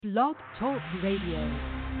Blog Talk Radio.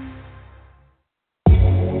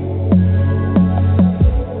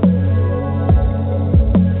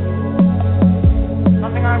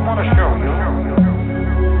 Something I want to show you.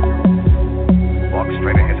 Walk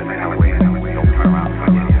straight ahead to the alleyway. Don't turn around for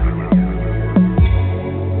you.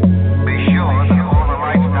 Be sure that all the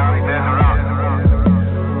lights downstairs are out.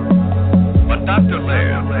 But Dr.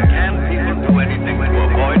 Laird, can people do anything to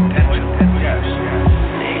avoid tension? Yes.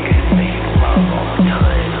 Naked, making love all the time.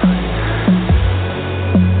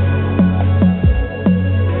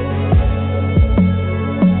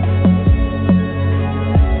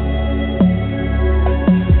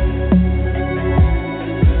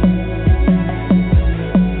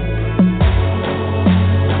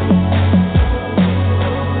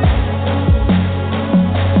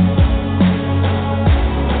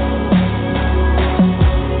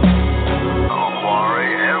 Don't worry,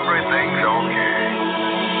 everything's okay.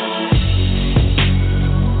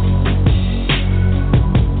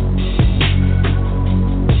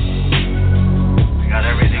 We got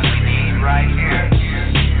everything we need right here.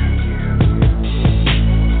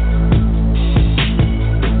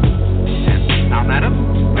 Now, madam,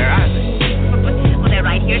 where are they? Well, they're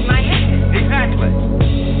right here in my head. Exactly.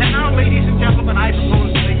 And now, ladies and gentlemen, I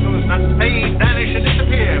propose to make those nuts fade, vanish, and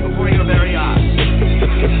disappear before your very eyes.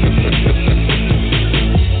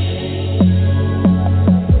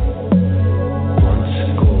 Once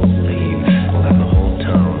school leaves, we'll have the whole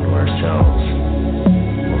town to ourselves.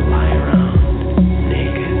 We'll lie around,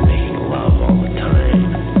 naked, making love all the time.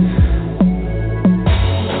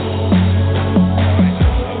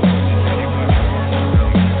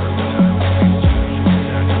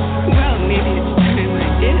 Well, maybe it's time I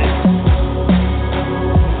did.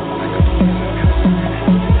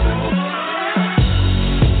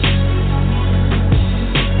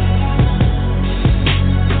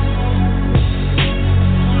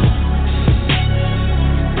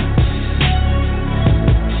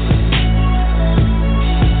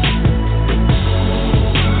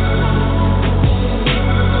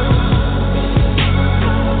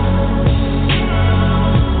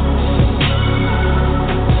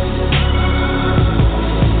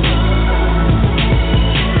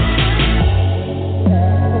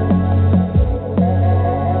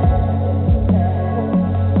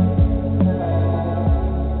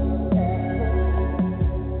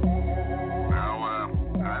 Now,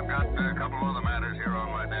 I've got a couple other matters here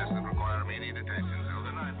on my desk that require immediate attention. So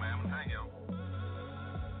good night, ma'am. Thank you.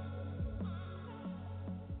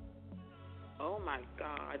 Oh my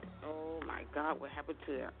God, what happened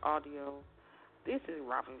to that audio? This is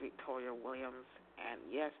Robin Victoria Williams, and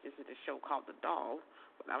yes, this is the show called The Doll,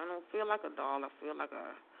 but I don't feel like a doll. I feel like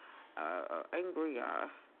a angry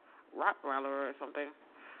Rottweiler or something,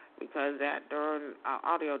 because that darn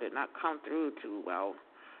audio did not come through too well.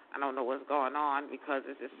 I don't know what's going on, because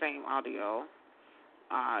it's the same audio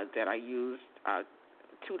that I used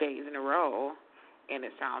 2 days in a row, and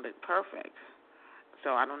it sounded perfect.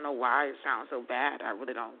 So I don't know why it sounds so bad. I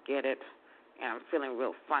really don't get it, and I'm feeling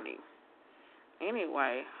real funny.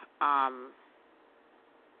 Anyway, I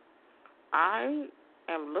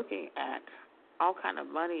am looking at all kind of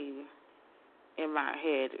money in my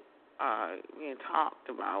head being talked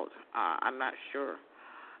about. I'm not sure,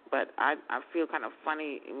 but I feel kind of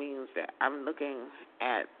funny. It means that I'm looking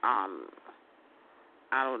at, I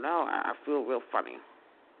don't know, I feel real funny.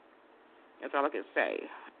 That's all I can say.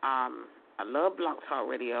 I love Blog Talk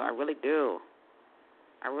Radio. I really do.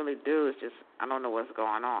 It's just I don't know what's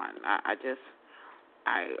going on. I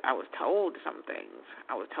was told some things.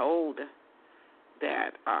 I was told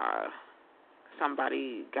that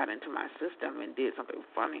somebody got into my system and did something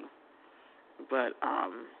funny, but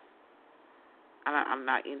I'm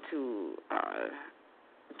not into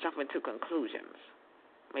jumping to conclusions.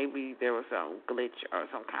 Maybe there was some glitch or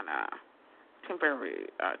some kind of temporary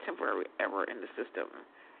error in the system,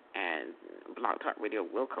 and Blog Talk Radio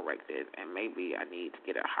will correct it, and maybe I need to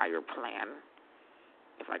get a higher plan.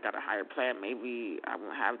 If I got a higher plan, maybe I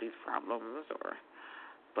won't have these problems.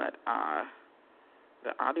 But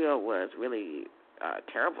the audio was really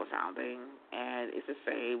terrible sounding, and it's the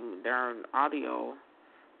same darn audio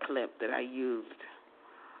clip that I used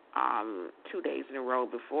 2 days in a row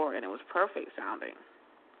before, and it was perfect sounding.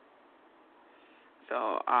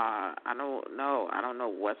 So I don't know. I don't know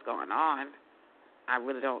what's going on. I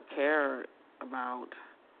really don't care about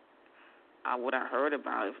what I heard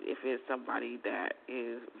about. If it's somebody that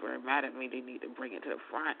is very mad at me, they need to bring it to the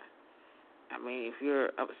front. I mean, if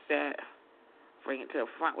you're upset, bring it to the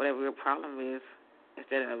front, whatever your problem is,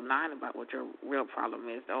 instead of lying about what your real problem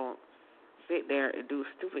is. Don't sit there and do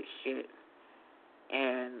stupid shit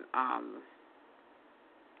and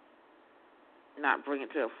not bring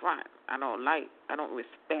it to the front. I don't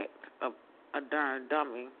respect a darn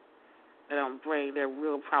dummy that don't bring their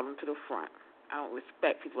real problem to the front. I don't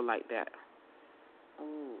respect people like that.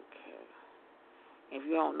 Okay. If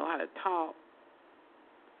you don't know how to talk,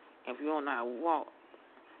 if you don't know how to walk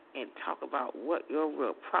and talk about what your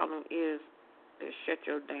real problem is, then shut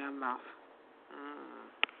your damn mouth.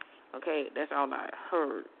 Okay, that's all I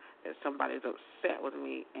heard, that somebody's upset with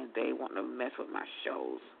me and they want to mess with my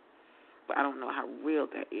shows. But I don't know how real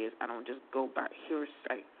that is. I don't just go by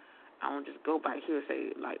hearsay. I don't just go by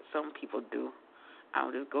hearsay like some people do. I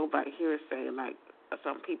don't just go by hearsay like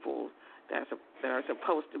some people that are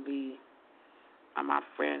supposed to be my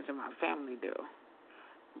friends and my family do.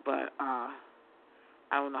 But I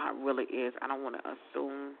don't know how real it is. I don't want to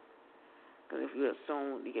assume, because if you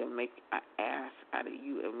assume, you can make an ass out of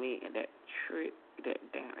you and me, and that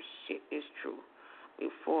damn shit is true.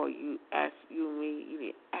 Before you ask you me, you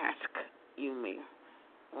need to ask you me.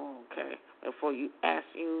 Okay. Before you ask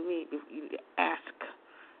you me, you need to ask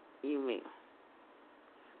you me.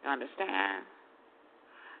 You understand?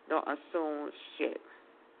 Don't assume shit.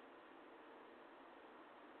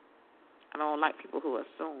 I don't like people who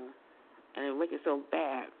assume, and they make it so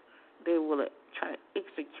bad. They will try to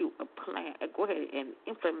execute a plan and go ahead and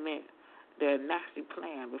implement their nasty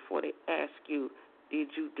plan before they ask you, did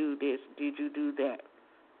you do this? Did you do that?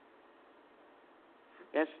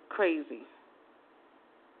 That's crazy.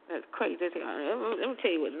 That's crazy. Let me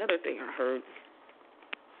tell you another thing I heard.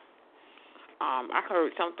 I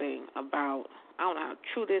heard something about, I don't know how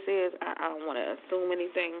true this is. I don't want to assume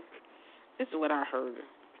anything. This is what I heard.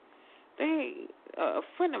 A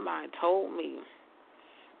friend of mine told me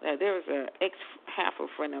that there's an half a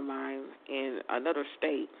friend of mine in another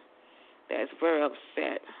state that's very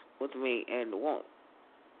upset with me and won't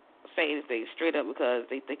say anything straight up because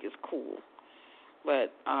they think it's cool.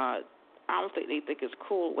 But I don't think they think it's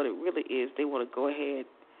cool. What it really is, they want to go ahead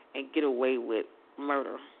and get away with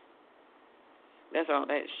murder. That's all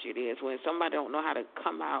that shit is. When somebody don't know how to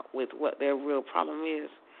come out with what their real problem is,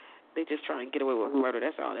 they just try and get away with murder.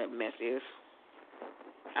 That's all that mess is.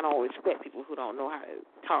 I don't respect people who don't know how to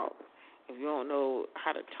talk. If you don't know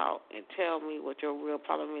how to talk and tell me what your real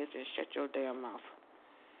problem is, then shut your damn mouth.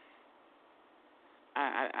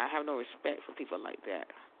 I have no respect for people like that.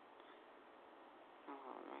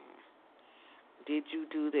 Oh, man. Did you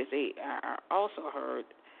do this? I also heard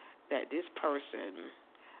that this person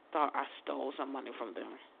thought I stole some money from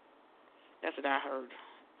them. That's what I heard.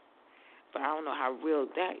 But I don't know how real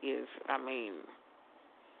that is. I mean,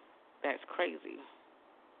 that's crazy.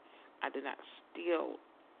 I do not steal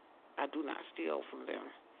from them.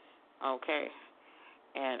 Okay?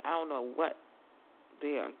 And I don't know what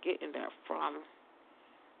they are getting that from.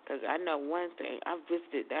 Because I know one thing. I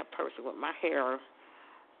visited that person with my hair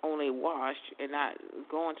only washed and not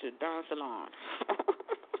going to the darn salon.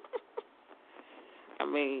 I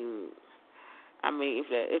mean,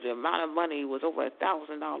 if the amount of money was over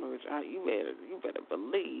 $1,000, you better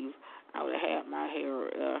believe I would have had my hair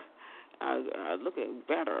looking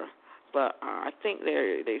better. But I think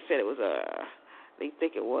they said it was they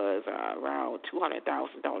think it was around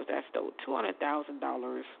 $200,000. That stole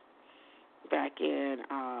 $200,000 back in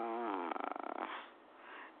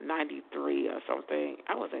 '93 or something.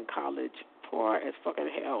 I was in college, poor as fucking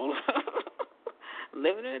hell,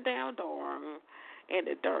 living in a down dorm. In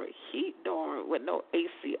the dirt heat dorm with no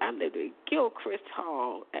AC. I lived in Gilchrist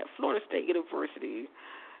Hall at Florida State University,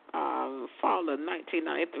 fall of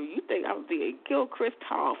 1993. You think I would be in Gilchrist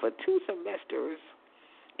Hall for 2 semesters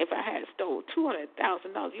if I had stole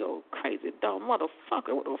 $200,000? You crazy dumb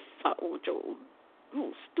motherfucker. What the fuck with your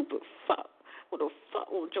stupid fuck? What the fuck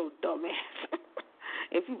with your dumb ass?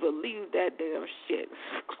 If you believe that damn shit.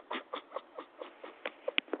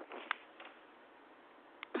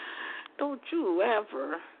 Don't you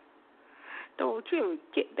ever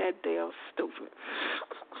get that damn stupid.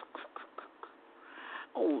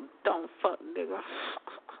 Oh, dumb fuck nigga.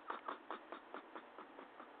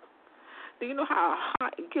 Do you know how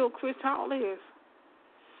hot Gilchrist Hall is?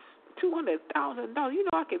 $200,000. You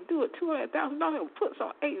know I can do it. $200,000 and put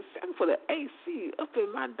some AC. I can put an AC up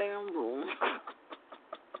in my damn room.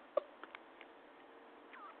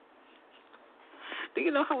 Do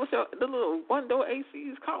you know how much the little one-door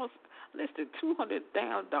ACs cost? Less than $200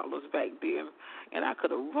 back then, and I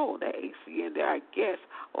could have rolled that AC in there, I guess,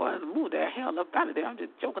 or moved the hell up out of there. I'm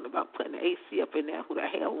just joking about putting the AC up in there. Who the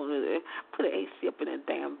hell wanted to put an AC up in that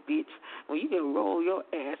damn bitch when you can roll your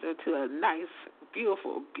ass into a nice,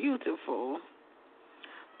 beautiful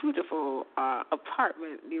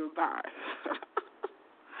apartment nearby?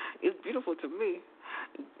 It's beautiful to me.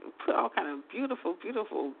 put all kind of beautiful.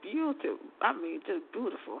 I mean, just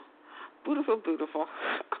beautiful.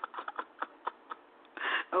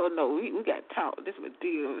 Oh no, we got talk. This is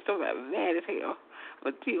Medea. Somebody mad as hell.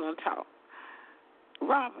 Medea on talk.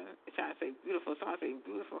 Robin is trying to say beautiful. Somebody say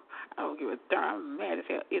beautiful. I don't give a darn. I'm mad as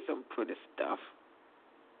hell. It's some pretty stuff.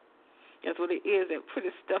 That's what it is. That pretty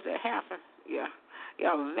stuff that happened. Yeah.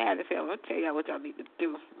 Y'all mad as hell. I'm gonna tell y'all what y'all need to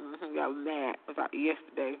do. Y'all mad about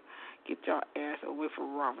yesterday. Get y'all ass away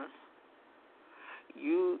from Robin.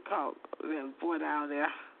 You caught that boy down there.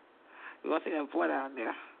 You want to see that boy down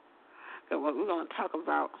there? Because what we're going to talk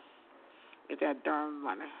about is that darn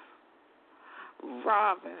money.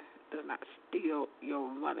 Robin does not steal your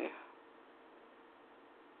money.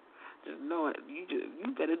 Just know it.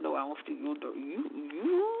 You better know I won't steal your door.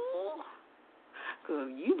 Because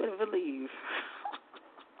you better believe.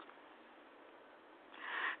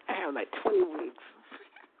 I have like 20 weeks.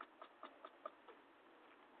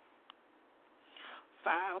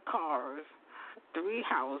 5 cars, 3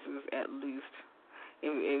 houses at least.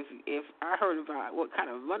 If I heard about what kind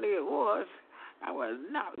of money it was, I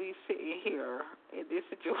would not be sitting here in this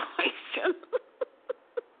situation.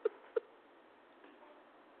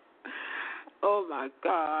 Oh my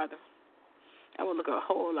God. I would look a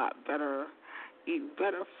whole lot better, eat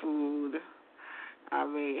better food, I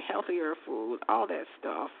mean healthier food, all that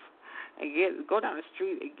stuff. And go down the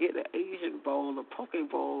street and get an Asian bowl, a poke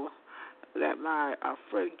bowl that my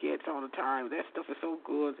friend gets all the time. That stuff is so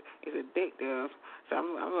good, it's addictive. So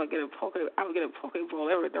I'm gonna get a poke bowl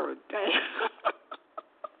every third day.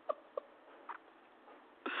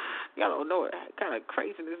 Y'all don't know what kind of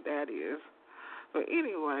craziness that is. But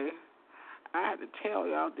anyway, I had to tell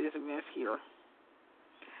y'all this mess here.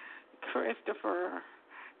 Christopher,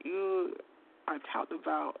 you are talked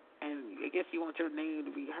about, and I guess you want your name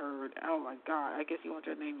to be heard. Oh my God, I guess you want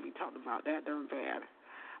your name to be talked about. That darn bad.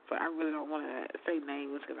 But I really don't want to say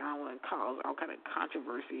names because I don't want to cause all kind of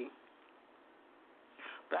controversy.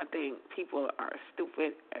 But I think people are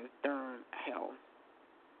stupid as darn hell.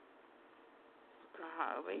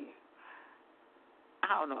 Golly.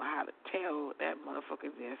 I don't know how to tell that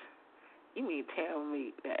motherfucker this. You mean tell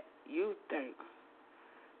me that you think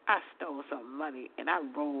I stole some money and I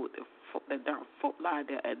rode the darn Foot line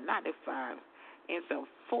there at 95 in some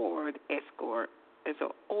Ford Escort. It's an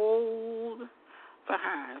old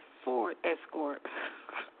behind Ford Escort.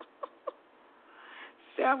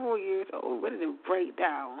 Several years old, ready to break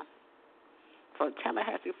down from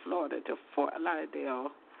Tallahassee, Florida to Fort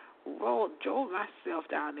Lauderdale. Drove myself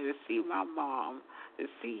down there to see my mom, to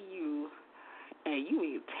see you, and you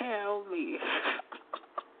mean tell me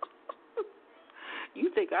you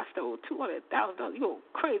think I stole $200,000? You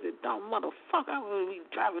a crazy dumb motherfucker. I wouldn't be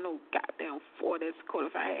driving no goddamn Ford Escort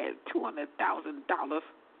if I had $200,000.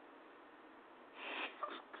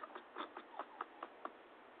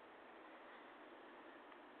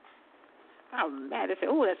 I'm mad as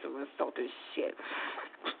hell. Oh, that's some insulting shit.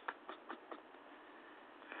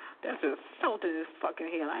 That's insulting as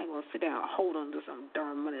fucking hell. I ain't gonna sit down and hold on to some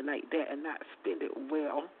darn money like that and not spend it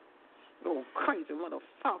well. You crazy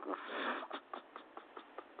motherfucker.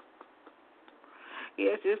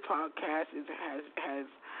 Yes, this podcast has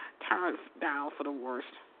turned down for the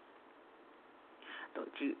worst. Don't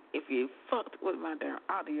you? If you fucked with my damn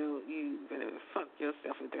audio, you better fuck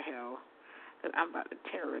yourself into hell. Cause I'm about to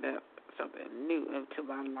tear it up. Something new into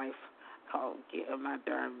my life called getting my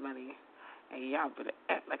darn money. And y'all better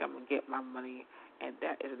act like I'm going to get my money. And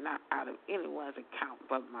that is not out of anyone's account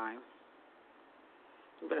but mine.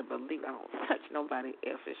 You better believe I don't touch nobody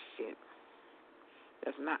else's shit.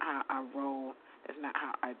 That's not how I roll. That's not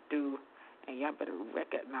how I do. And y'all better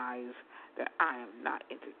recognize that I am not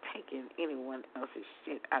into taking anyone else's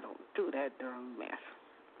shit. I don't do that darn mess.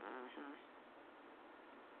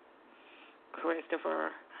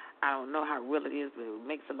 Christopher, I don't know how real it is, but it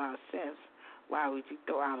makes a lot of sense. Why would you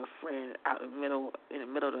throw out a friend in the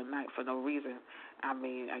middle of the night for no reason? I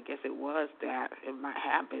mean, I guess it was that. It might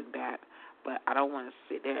have been that, but I don't want to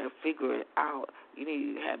sit there and figure it out. You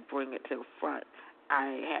need to bring it to the front.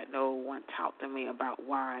 I had no one talk to me about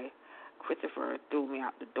why Christopher threw me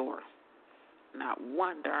out the door. Not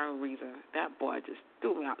one darn reason. That boy just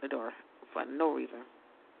threw me out the door for no reason.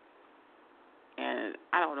 And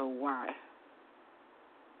I don't know why.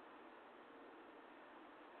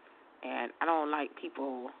 And I don't like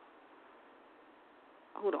people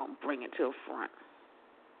who don't bring it to the front.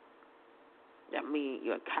 That means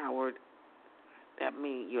you're a coward. That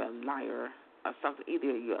means you're a liar or something.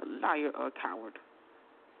 Either you're a liar or a coward.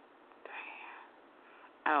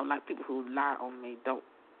 Damn. I don't like people who lie on me. Don't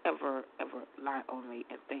ever lie on me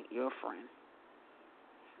and think you're a friend.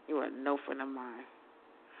 You are no friend of mine.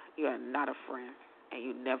 You are not a friend, and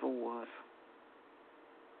you never was.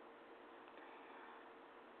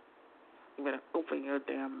 You better open your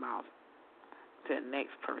damn mouth to the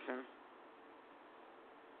next person.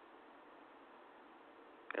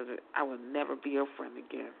 Because I will never be your friend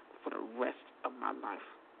again for the rest of my life.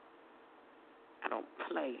 I don't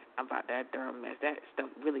play about that darn mess. That stuff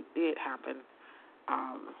really did happen.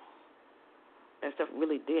 That stuff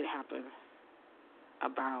really did happen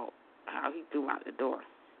about how he threw out the door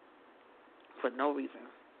for no reason.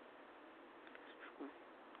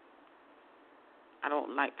 I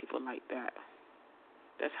don't like people like that.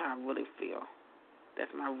 That's how I really feel.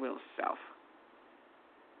 That's my real self.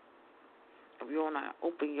 If you want to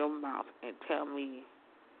open your mouth and tell me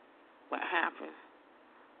what happened,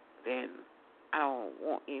 then I don't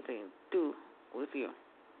want anything to do with you.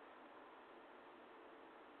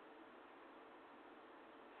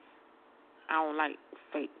 I don't like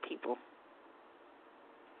fake people.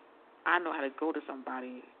 I know how to go to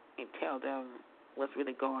somebody and tell them what's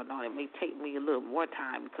really going on. It may take me a little more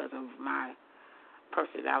time because of my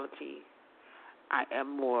personality. I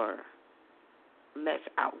am less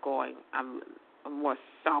outgoing. I'm more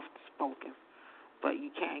soft-spoken, but you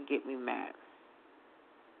can't get me mad.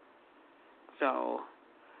 So,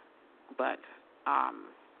 but I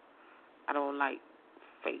don't like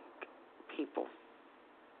fake people.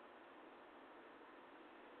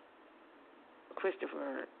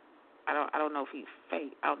 Christopher, I don't know if he's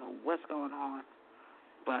fake. I don't know what's going on,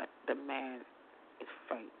 but the man is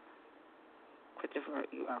fake. Christopher,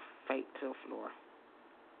 you are fake to the floor.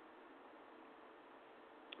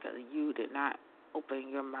 Because you did not open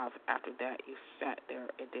your mouth after that. You sat there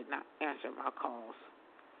and did not answer my calls.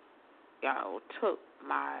 Y'all took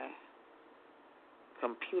my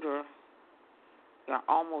computer. Y'all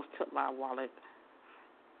almost took my wallet.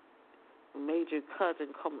 Made your cousin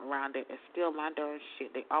come around there and steal my darn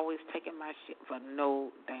shit. They always taking my shit for no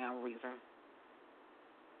damn reason.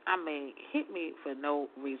 I mean, hit me for no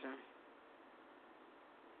reason.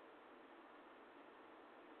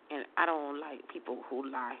 And I don't like people who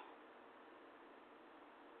lie.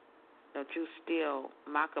 Don't you steal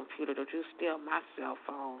my computer. Don't you steal my cell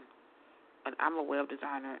phone. But I'm a web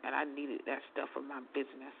designer, and I needed that stuff for my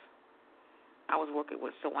business. I was working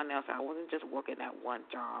with someone else. I wasn't just working at one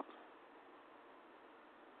job.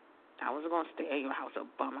 I wasn't going to stay at your house a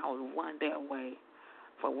bum. I was one day away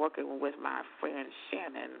from working with my friend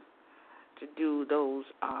Shannon to do those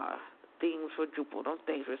things for Drupal. Those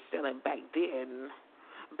things were selling back then.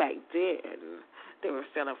 Back then, they were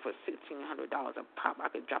selling for $1,600 a pop. I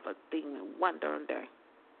could drop a thing in one darn day.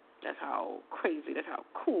 That's how crazy, that's how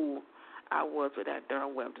cool I was with that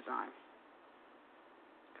darn web design.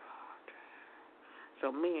 God.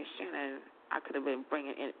 So me and Shannon, I could have been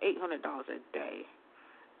bringing in $800 a day.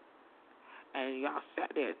 And y'all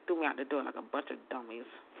sat there and threw me out the door like a bunch of dummies.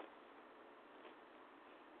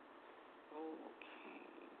 Okay.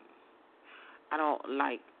 I don't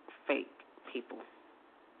like fake people.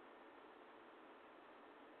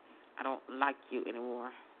 I don't like you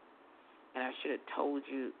anymore. And I should have told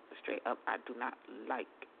you straight up, I do not like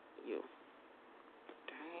you.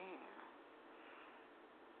 Damn.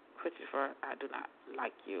 Christopher, I do not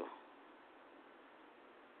like you.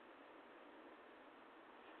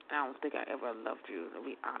 I don't think I ever loved you, to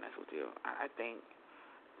be honest with you. I think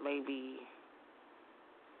maybe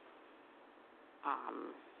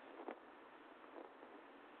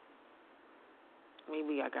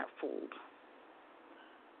maybe I got fooled.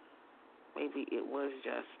 Maybe it was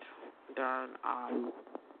just darn,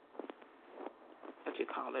 what you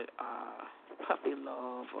call it, puppy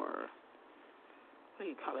love, or what do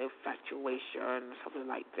you call it, infatuation, something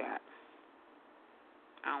like that.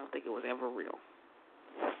 I don't think it was ever real.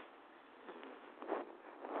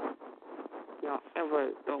 Y'all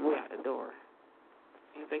ever throw me out the door?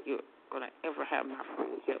 You think you're going to ever have my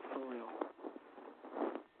friendship for real?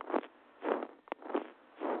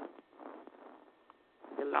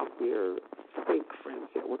 You lost your fake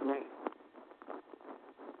friendship with me.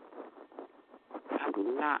 I do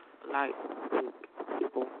not like fake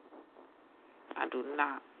people. I do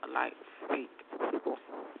not like fake people.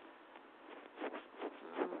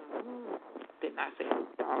 Did not say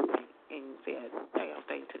a darn thing and say a damn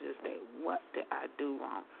thing to this day. What did I do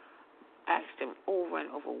wrong? Asked him over and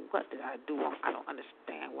over, what did I do wrong? I don't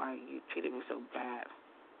understand why you treated me so bad.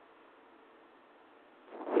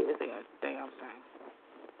 He didn't say a damn thing.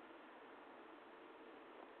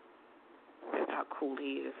 That's how cool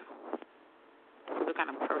he is. That's the kind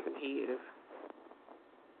of person he is.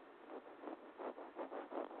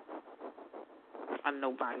 A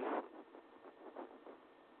nobody.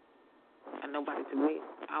 A nobody to me.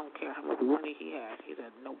 I don't care how much money he has. He's a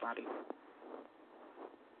nobody.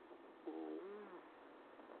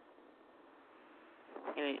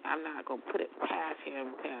 And I'm not going to put it past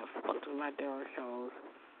him to have fucked with my damn shows.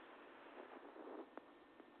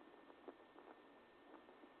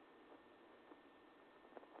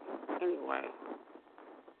 Anyway,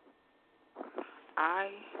 I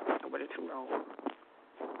am ready to roll.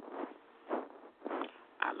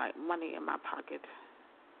 I like money in my pocket.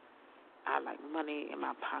 I like money in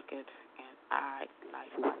my pocket, and I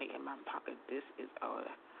like money in my pocket. This is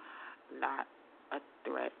not a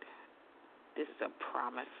threat. This is a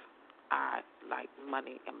promise. I like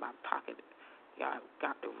money in my pocket. Y'all have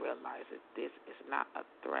got to realize that this is not a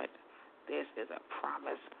threat. This is a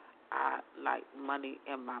promise. I like money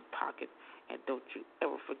in my pocket, and don't you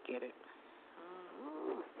ever forget it.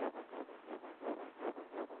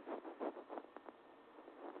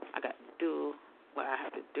 I got to do what I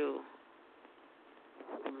have to do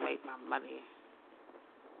to make my money.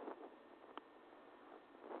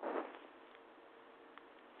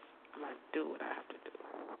 I'm going to do what I have to do.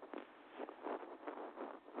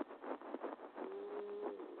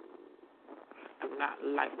 I'm not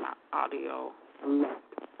like my audio messed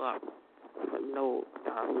up for no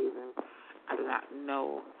darn reason. I do not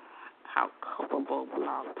know how culpable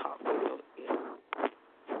Blog Talk Radio is.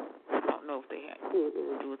 I don't know if they have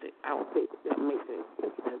anything to do with it. I don't think that makes sense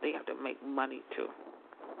because they have to make money too.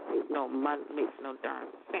 Makes no darn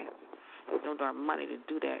sense. There's no darn money to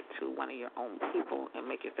do that to one of your own people and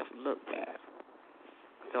make yourself look bad.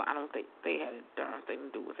 So I don't think they had a darn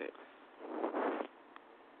thing to do with it.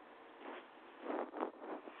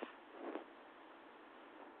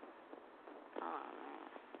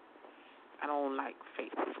 I don't like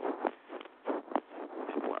fake people.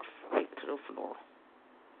 That were fake to the floor.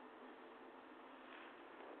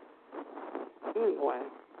 Anyway,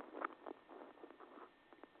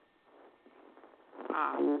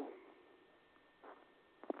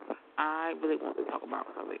 I really want to talk about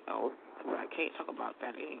something else, but I can't talk about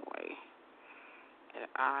that anyway. And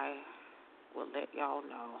I will let y'all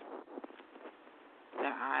know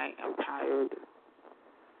that I am tired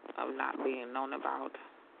of not being known about.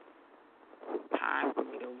 It's time for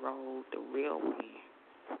me to roll the real me,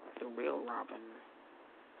 the real Robin,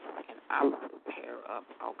 and I'm going to pair up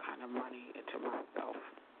all kind of money into myself.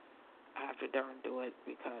 I have to darn do it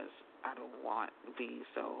because I don't want to be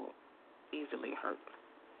so easily hurt.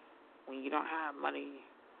 When you don't have money,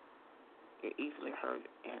 you're easily hurt,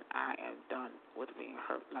 and I am done with being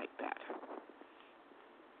hurt like that.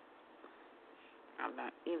 I'm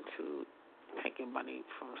not into taking money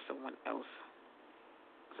from someone else,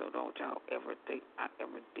 so don't y'all ever think I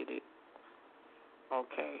ever did it.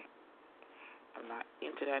 Okay? I'm not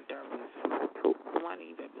into that darkness. If I took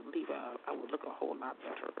money, but believe I would look a whole lot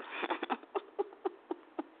better.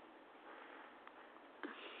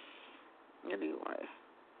 Anyway,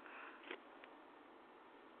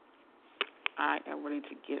 I am ready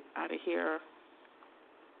to get out of here,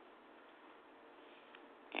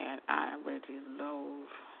 and I am ready to loathe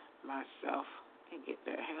myself and get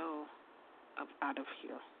the hell up out of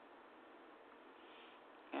here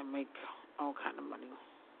and make all kind of money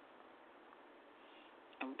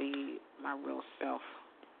and be my real self.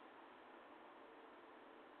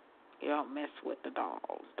 You don't mess with the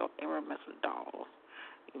dolls. Don't ever mess with dolls.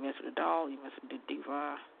 You mess with the doll, you mess with the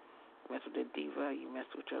diva. You mess with the diva, you mess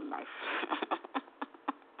with your life.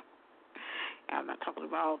 I'm not talking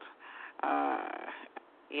about,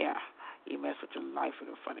 you mess with your life in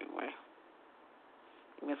a funny way.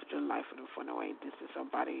 You mess with your life in a funny way. This is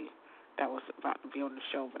somebody that was about to be on the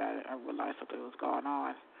show, but I realized something was going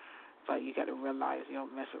on. But you got to realize you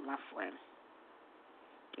don't mess with my friend.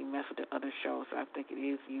 You mess with the other shows, so I think it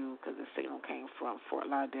is you because the signal came from Fort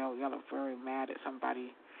Lauderdale. Y'all are very mad at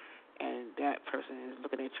somebody, and that person is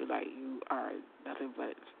looking at you like you are nothing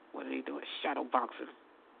but, what are they doing? Shadow boxing.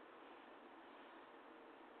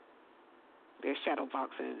 They're shadow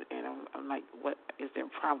boxing, and I'm like, what is their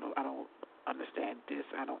problem? I don't understand this.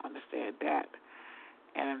 I don't understand that.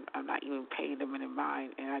 And I'm not even paying them any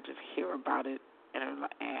mind, and I just hear about it, and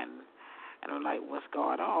I'm like, what's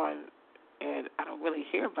going on? And I don't really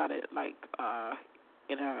hear about it like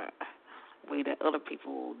in a way that other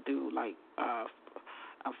people do. Like a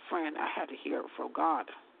friend, I had to hear it from God.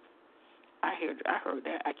 I heard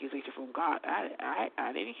that accusation from God. I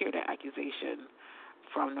didn't hear that accusation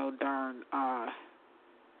from no darn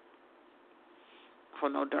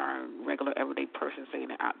regular everyday person saying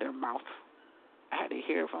it out their mouth. I had to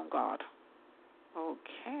hear it from God.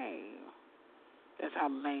 Okay, that's how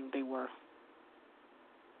lame they were.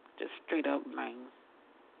 Just straight up lame.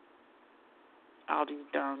 All these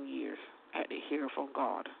darn years. had to hear from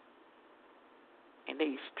God. And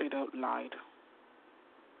they straight up lied.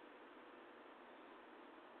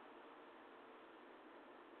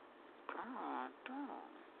 God damn.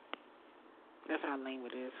 That's how lame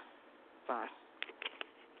it is. Bye.